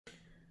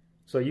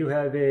So you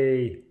have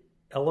a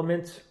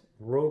Element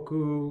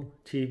Roku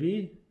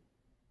TV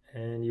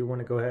and you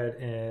want to go ahead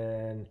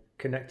and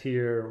connect to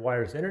your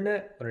wireless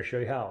internet. I'm going to show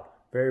you how.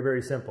 Very,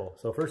 very simple.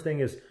 So first thing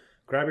is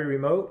grab your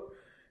remote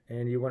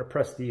and you want to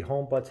press the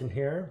home button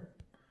here.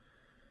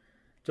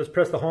 Just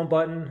press the home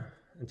button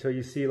until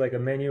you see like a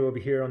menu over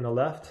here on the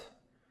left.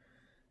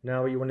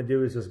 Now what you want to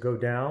do is just go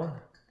down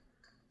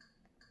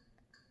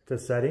to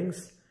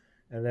settings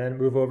and then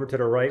move over to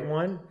the right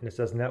one, and it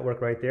says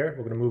network right there.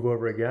 We're going to move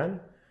over again,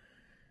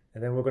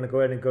 and then we're going to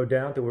go ahead and go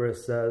down to where it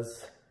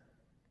says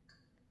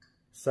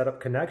set up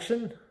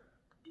connection.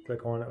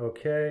 Click on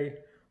OK,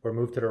 or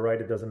move to the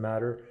right, it doesn't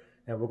matter.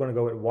 And we're going to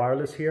go with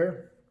wireless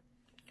here.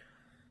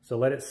 So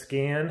let it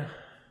scan,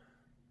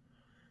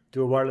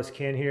 do a wireless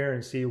scan here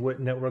and see what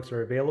networks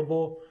are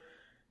available.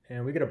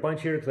 And we get a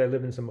bunch here because I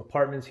live in some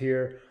apartments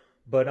here,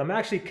 but I'm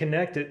actually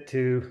connected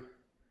to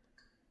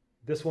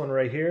this one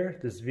right here,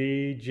 this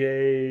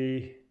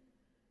VJ-5.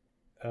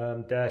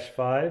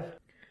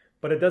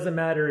 But it doesn't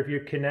matter if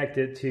you're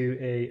connected to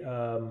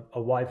a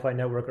Wi-Fi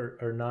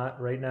network or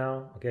not right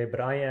now, okay?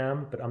 But I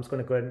am, but I'm just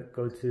gonna go ahead and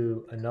go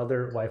to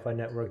another Wi-Fi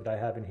network that I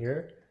have in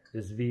here,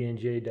 this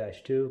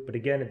VNJ-2. But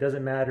again, it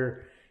doesn't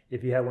matter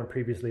if you had one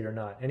previously or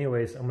not.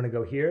 Anyways, I'm gonna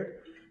go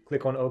here,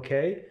 click on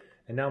OK,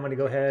 and now I'm gonna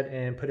go ahead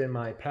and put in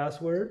my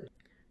password.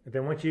 And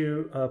then once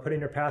you put in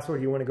your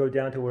password, you wanna go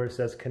down to where it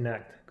says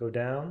connect. Go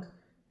down,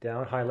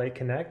 highlight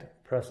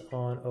connect, press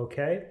on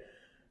OK.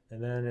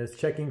 And then it's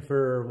checking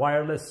for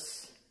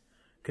wireless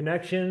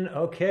connection.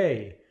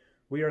 Okay,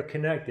 we are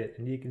connected,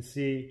 and you can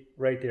see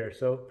right there.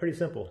 So pretty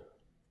simple.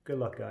 Good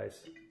luck,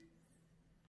 guys.